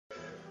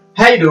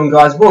How you doing,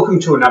 guys? Welcome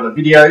to another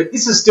video.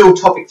 This is still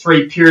topic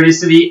 3,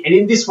 periodicity, and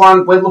in this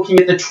one we're looking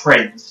at the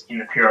trends in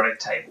the periodic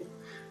table.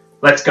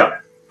 Let's go.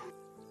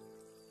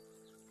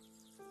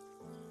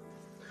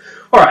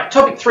 Alright,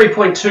 topic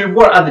 3.2,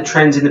 what are the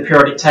trends in the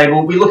periodic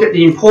table? We look at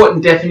the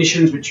important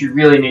definitions which you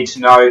really need to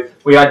know,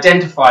 we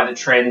identify the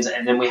trends,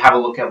 and then we have a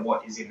look at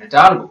what is in the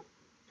data book.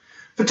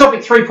 For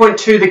topic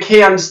 3.2, the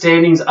key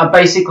understandings are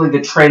basically the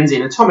trends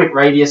in atomic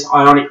radius,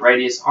 ionic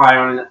radius,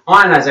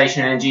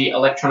 ionization energy,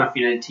 electron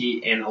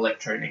affinity, and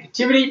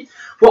electronegativity.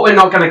 What we're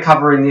not going to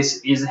cover in this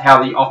is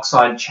how the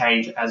oxide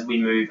change as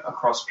we move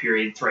across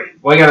period 3.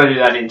 We're going to do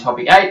that in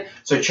topic 8,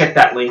 so check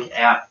that link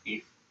out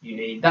if you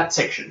need that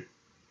section.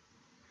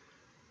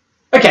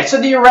 Okay,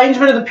 so the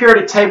arrangement of the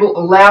periodic table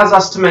allows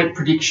us to make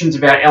predictions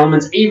about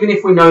elements even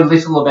if we know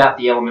little about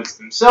the elements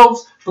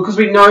themselves, because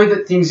we know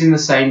that things in the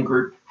same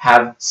group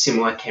have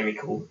similar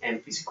chemical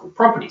and physical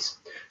properties.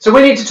 So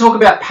we need to talk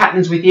about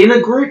patterns within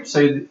a group,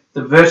 so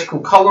the vertical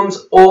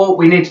columns, or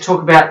we need to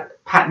talk about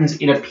patterns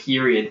in a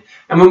period.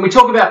 And when we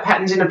talk about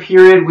patterns in a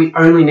period, we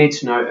only need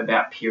to know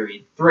about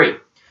period 3.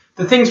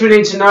 The things we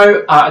need to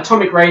know are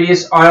atomic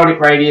radius,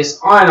 ionic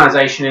radius,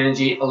 ionization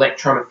energy,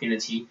 electron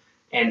affinity,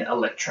 and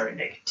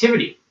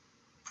electronegativity.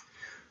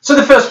 So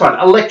the first one,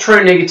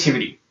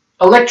 electronegativity.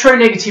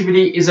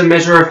 Electronegativity is a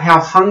measure of how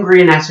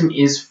hungry an atom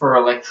is for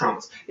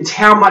electrons. It's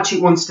how much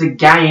it wants to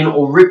gain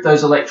or rip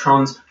those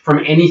electrons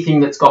from anything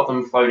that's got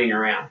them floating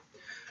around.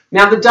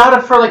 Now the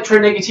data for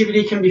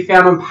electronegativity can be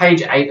found on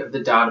page 8 of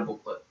the data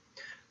booklet.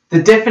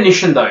 The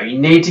definition though, you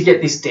need to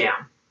get this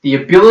down. The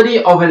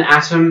ability of an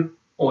atom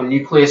or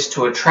nucleus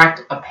to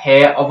attract a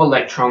pair of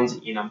electrons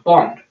in a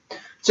bond.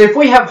 So if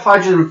we have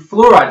hydrogen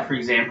fluoride, for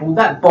example,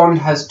 that bond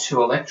has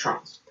 2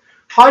 electrons.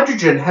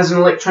 Hydrogen has an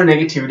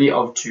electronegativity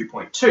of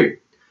 2.2.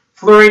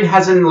 Fluorine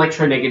has an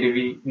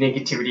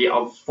electronegativity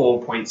of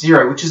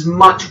 4.0, which is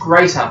much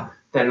greater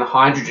than the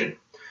hydrogen.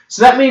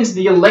 So that means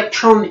the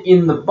electron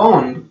in the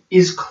bond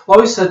is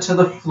closer to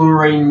the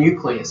fluorine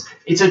nucleus.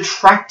 It's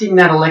attracting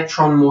that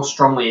electron more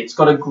strongly. It's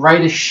got a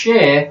greater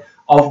share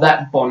of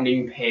that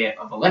bonding pair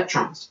of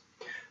electrons.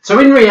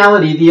 So in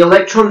reality, the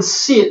electrons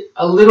sit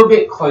a little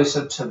bit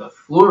closer to the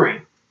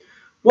fluorine.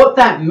 What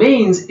that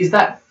means is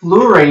that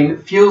fluorine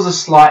feels a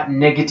slight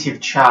negative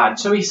charge.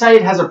 So we say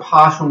it has a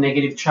partial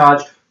negative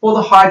charge, while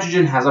the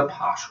hydrogen has a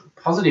partial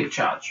positive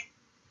charge.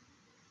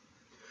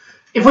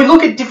 If we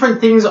look at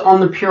different things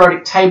on the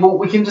periodic table,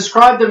 we can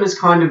describe them as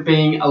kind of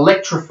being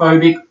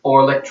electrophobic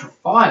or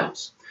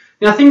electrophiles.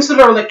 Now, things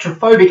that are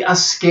electrophobic are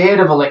scared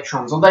of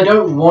electrons, or they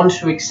don't want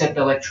to accept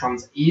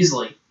electrons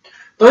easily.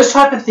 Those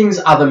type of things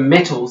are the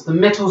metals. The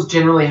metals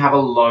generally have a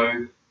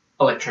low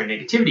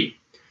electronegativity.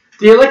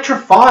 The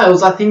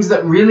electrophiles are things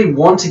that really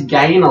want to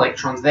gain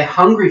electrons. They're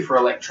hungry for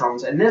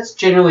electrons, and that's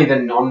generally the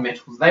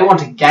non-metals. They want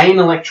to gain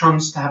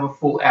electrons to have a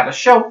full outer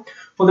shell,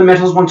 while the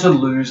metals want to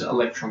lose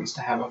electrons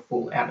to have a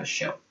full outer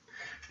shell.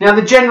 Now,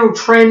 the general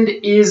trend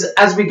is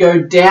as we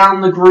go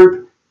down the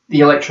group, the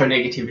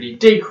electronegativity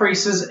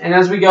decreases, and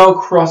as we go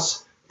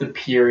across the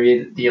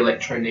period, the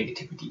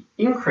electronegativity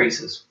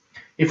increases.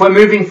 If we're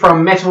moving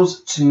from metals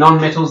to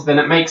non-metals, then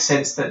it makes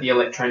sense that the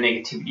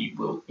electronegativity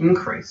will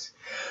increase.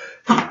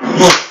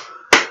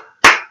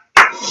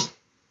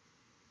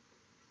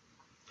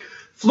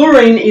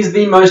 Fluorine is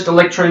the most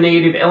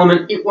electronegative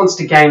element. It wants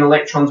to gain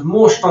electrons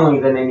more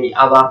strongly than any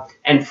other,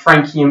 and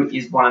francium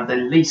is one of the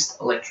least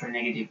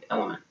electronegative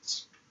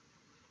elements.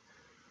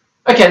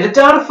 Okay, the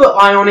data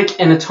for ionic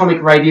and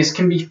atomic radius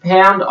can be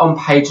found on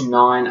page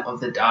 9 of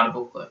the data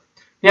booklet.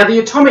 Now, the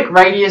atomic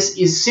radius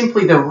is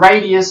simply the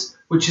radius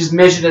which is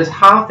measured as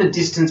half the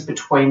distance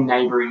between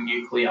neighbouring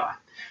nuclei.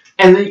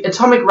 And the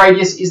atomic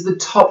radius is the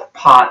top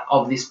part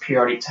of this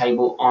periodic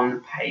table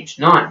on page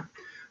 9.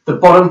 The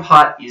bottom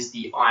part is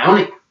the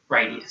ionic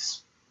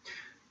radius.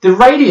 The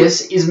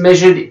radius is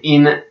measured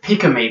in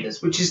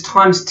picometers, which is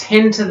times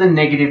 10 to the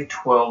negative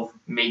 12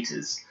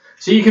 meters.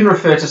 So you can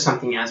refer to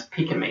something as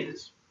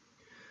picometers.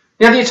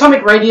 Now, the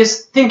atomic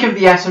radius, think of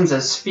the atoms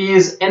as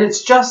spheres, and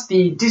it's just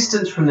the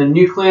distance from the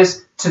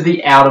nucleus to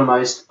the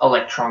outermost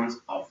electrons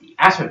of the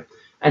atom.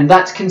 And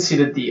that's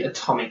considered the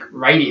atomic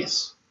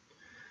radius.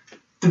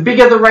 The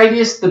bigger the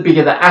radius, the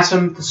bigger the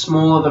atom. The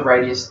smaller the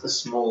radius, the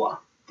smaller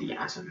the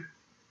atom.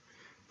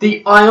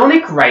 The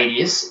ionic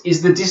radius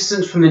is the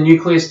distance from the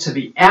nucleus to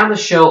the outer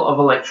shell of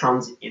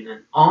electrons in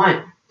an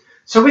ion.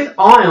 So with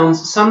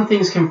ions, some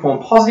things can form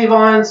positive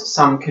ions,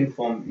 some can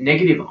form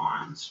negative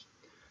ions.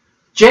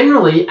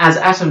 Generally, as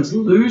atoms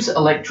lose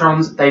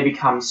electrons, they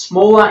become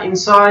smaller in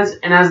size,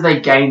 and as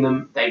they gain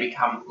them, they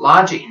become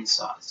larger in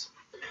size.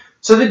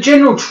 So the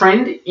general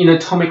trend in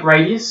atomic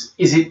radius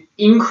is it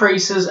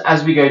increases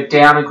as we go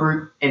down a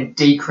group and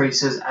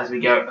decreases as we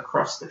go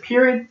across the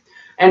period.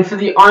 And for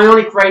the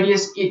ionic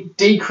radius, it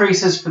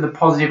decreases for the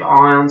positive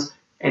ions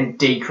and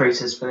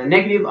decreases for the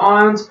negative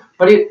ions,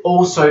 but it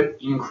also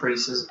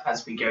increases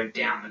as we go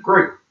down the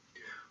group.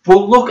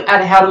 We'll look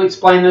at how to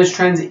explain those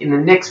trends in the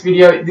next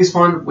video. This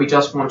one, we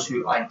just want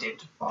to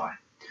identify.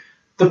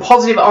 The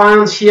positive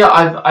ions here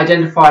I've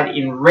identified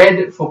in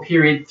red for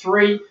period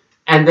 3,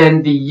 and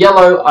then the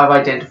yellow I've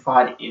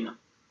identified in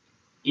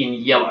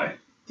yellow.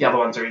 The other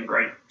ones are in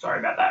green. Sorry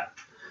about that.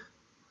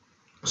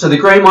 So the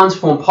green ones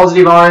form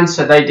positive ions,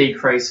 so they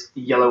decrease.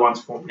 The yellow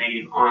ones form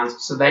negative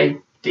ions, so they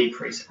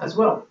decrease as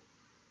well.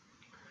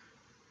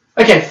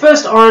 Okay,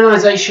 first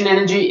ionization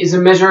energy is a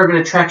measure of an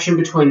attraction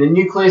between the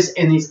nucleus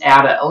and these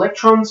outer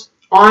electrons.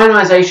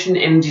 Ionization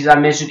energies are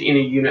measured in a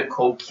unit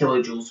called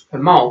kilojoules per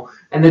mole,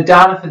 and the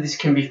data for this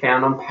can be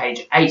found on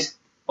page 8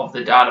 of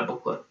the data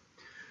booklet.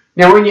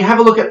 Now, when you have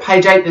a look at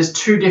page 8, there's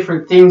two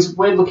different things.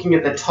 We're looking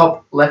at the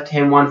top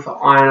left-hand one for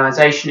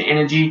ionization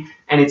energy,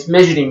 and it's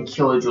measured in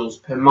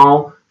kilojoules per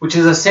mole, which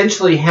is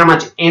essentially how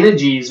much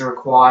energy is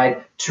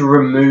required to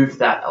remove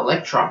that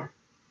electron.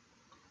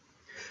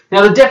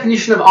 Now, the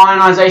definition of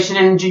ionization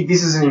energy,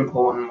 this is an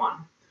important one.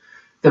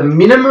 The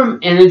minimum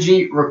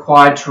energy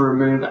required to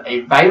remove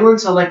a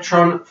valence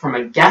electron from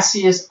a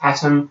gaseous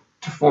atom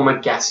to form a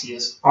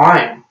gaseous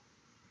ion.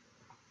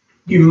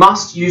 You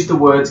must use the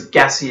words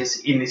gaseous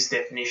in this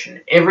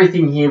definition.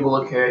 Everything here will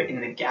occur in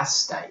the gas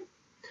state.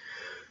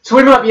 So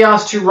we might be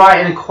asked to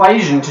write an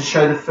equation to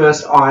show the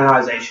first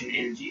ionization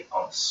energy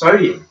of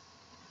sodium.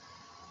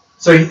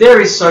 So there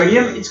is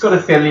sodium. It's got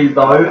a fairly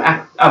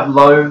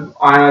low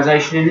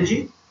ionization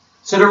energy.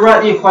 So to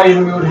write the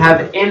equation, we would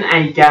have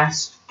Na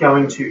gas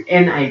going to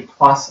Na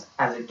plus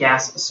as a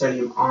gas, a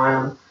sodium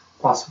ion,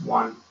 plus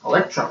 1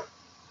 electron.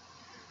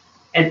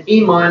 And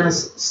E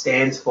minus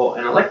stands for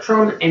an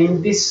electron, and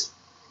in this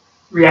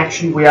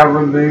reaction we are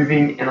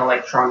removing an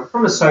electron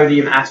from a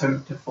sodium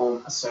atom to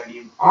form a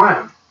sodium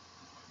ion.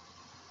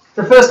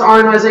 The first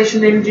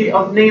ionization energy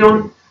of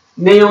neon,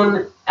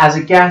 neon as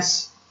a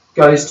gas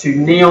goes to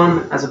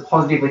neon as a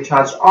positively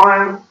charged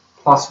ion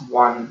plus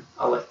 1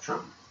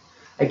 electron.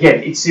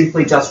 Again, it's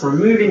simply just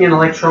removing an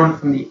electron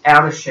from the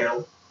outer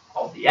shell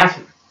of the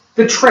atom.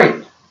 The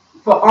trend.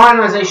 For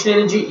ionization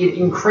energy, it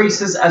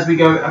increases as we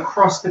go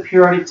across the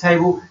periodic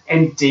table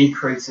and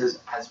decreases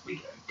as we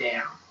go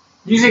down.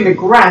 Using the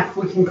graph,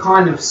 we can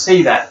kind of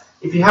see that.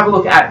 If you have a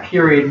look at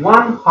period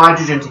 1,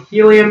 hydrogen to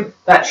helium,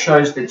 that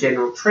shows the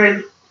general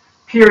trend.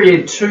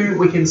 Period 2,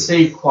 we can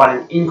see quite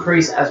an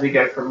increase as we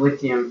go from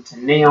lithium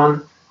to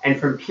neon. And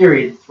from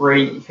period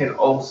 3, you can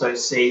also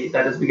see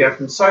that as we go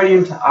from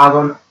sodium to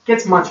argon, it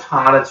gets much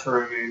harder to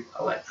remove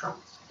electrons.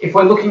 If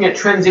we're looking at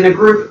trends in a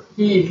group,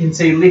 here you can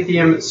see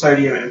lithium,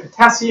 sodium, and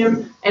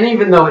potassium. And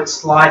even though it's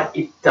slight,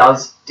 it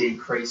does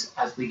decrease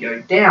as we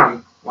go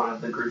down one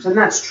of the groups. And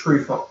that's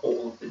true for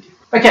all of the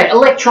different. Okay,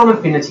 electron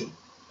affinity.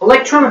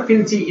 Electron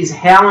affinity is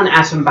how an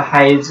atom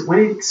behaves when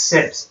it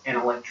accepts an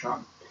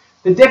electron.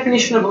 The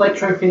definition of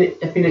electron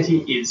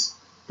affinity is: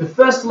 the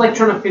first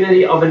electron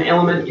affinity of an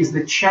element is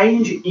the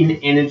change in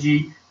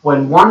energy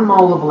when 1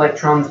 mole of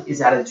electrons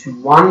is added to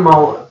 1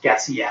 mole of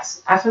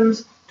gaseous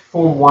atoms to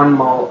form 1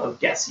 mole of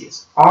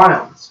gaseous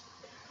ions.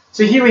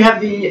 So here we have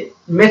the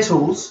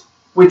metals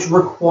which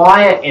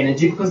require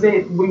energy because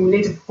we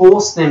need to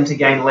force them to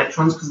gain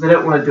electrons because they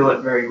don't want to do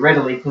it very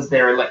readily because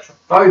they're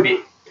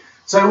electrophobic.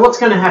 So what's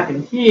going to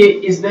happen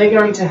here is they're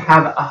going to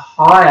have a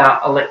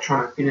higher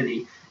electron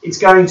affinity. It's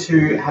going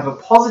to have a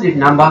positive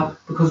number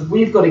because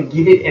we've got to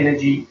give it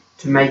energy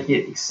to make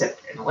it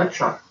accept an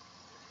electron.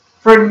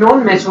 For a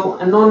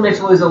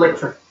non-metal is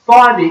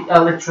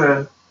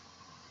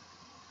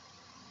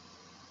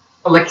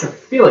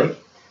electrophilic.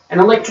 And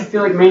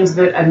electrophilic means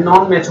that a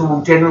non-metal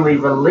will generally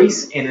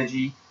release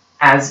energy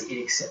as it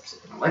accepts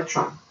an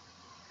electron.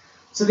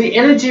 So the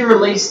energy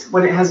released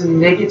when it has a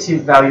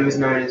negative value is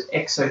known as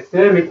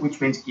exothermic,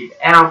 which means give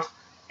out.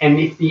 And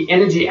if the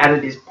energy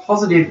added is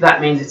positive,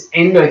 that means it's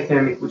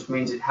endothermic, which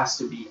means it has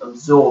to be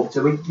absorbed.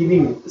 So we're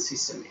giving the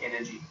system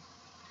energy.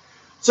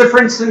 So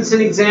for instance,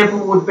 an example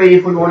would be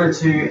if we wanted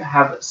to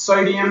have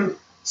sodium.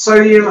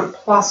 Sodium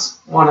plus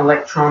 1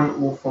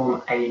 electron will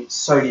form a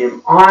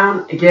sodium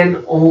ion,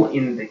 again, all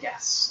in the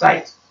gas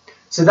state.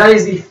 So that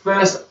is the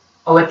first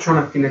electron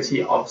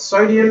affinity of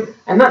sodium,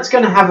 and that's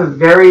going to have a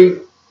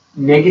very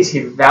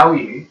negative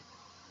value.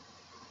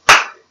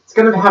 It's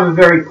going to have a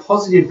very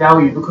positive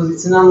value because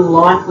it's an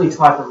unlikely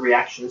type of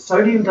reaction.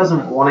 Sodium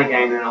doesn't want to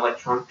gain an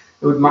electron.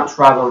 It would much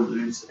rather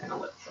lose an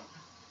electron.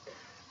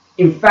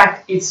 In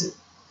fact, its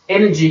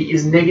energy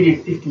is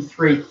negative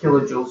 53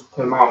 kilojoules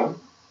per mole.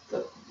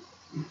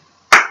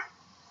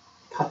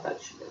 Cut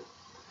that shit out.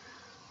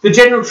 The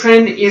general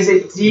trend is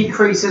it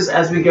decreases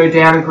as we go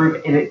down a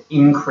group and it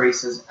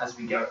increases as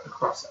we go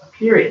across a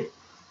period.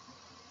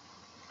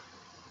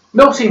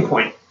 Melting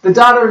point. The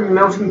data in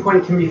melting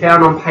point can be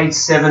found on page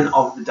 7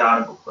 of the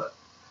data booklet.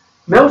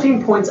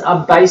 Melting points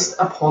are based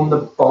upon the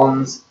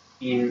bonds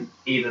in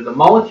either the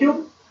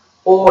molecule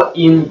or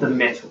in the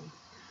metal.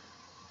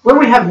 When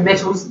we have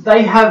metals,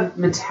 they have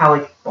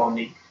metallic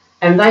bonding,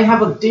 and they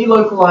have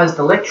delocalized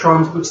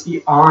electrons which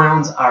the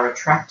ions are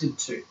attracted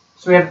to.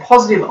 So we have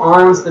positive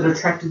ions that are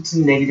attracted to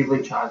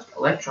negatively charged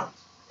electrons.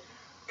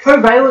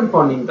 Covalent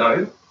bonding,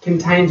 though,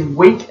 contains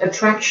weak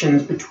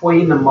attractions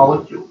between the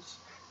molecules,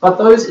 but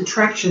those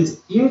attractions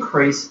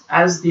increase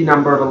as the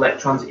number of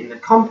electrons in the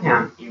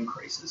compound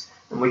increases,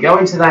 and we go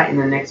into that in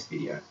the next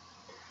video.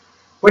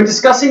 When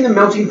discussing the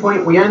melting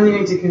point, we only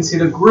need to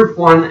consider group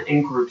 1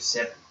 and group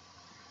 7.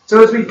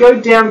 So as we go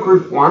down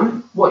group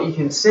 1, what you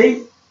can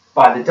see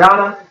by the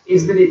data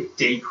is that it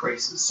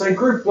decreases. So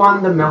group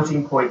 1, the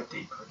melting point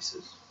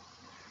decreases.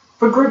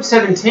 For group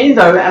 17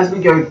 though, as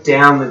we go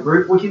down the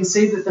group, we can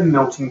see that the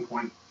melting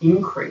point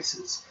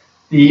increases.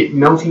 The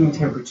melting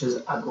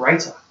temperatures are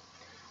greater.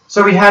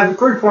 So we have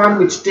group 1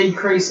 which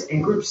decrease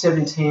and group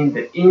 17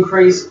 that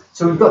increase.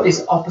 So we've got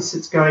these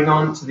opposites going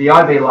on. So the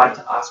IB like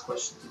to ask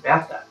questions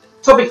about that.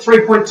 Topic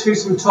 3.2,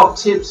 some top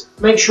tips.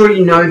 Make sure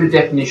you know the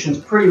definitions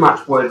pretty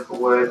much word for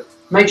word.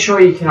 Make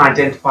sure you can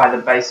identify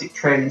the basic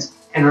trends.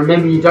 And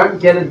remember, you don't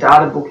get a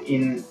data book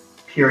in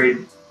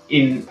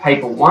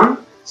paper 1.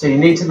 So you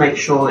need to make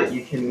sure that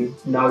you can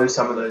know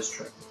some of those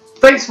trends.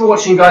 Thanks for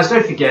watching, guys.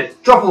 Don't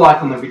forget, drop a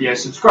like on the video,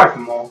 subscribe for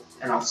more,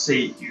 and I'll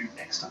see you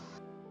next time.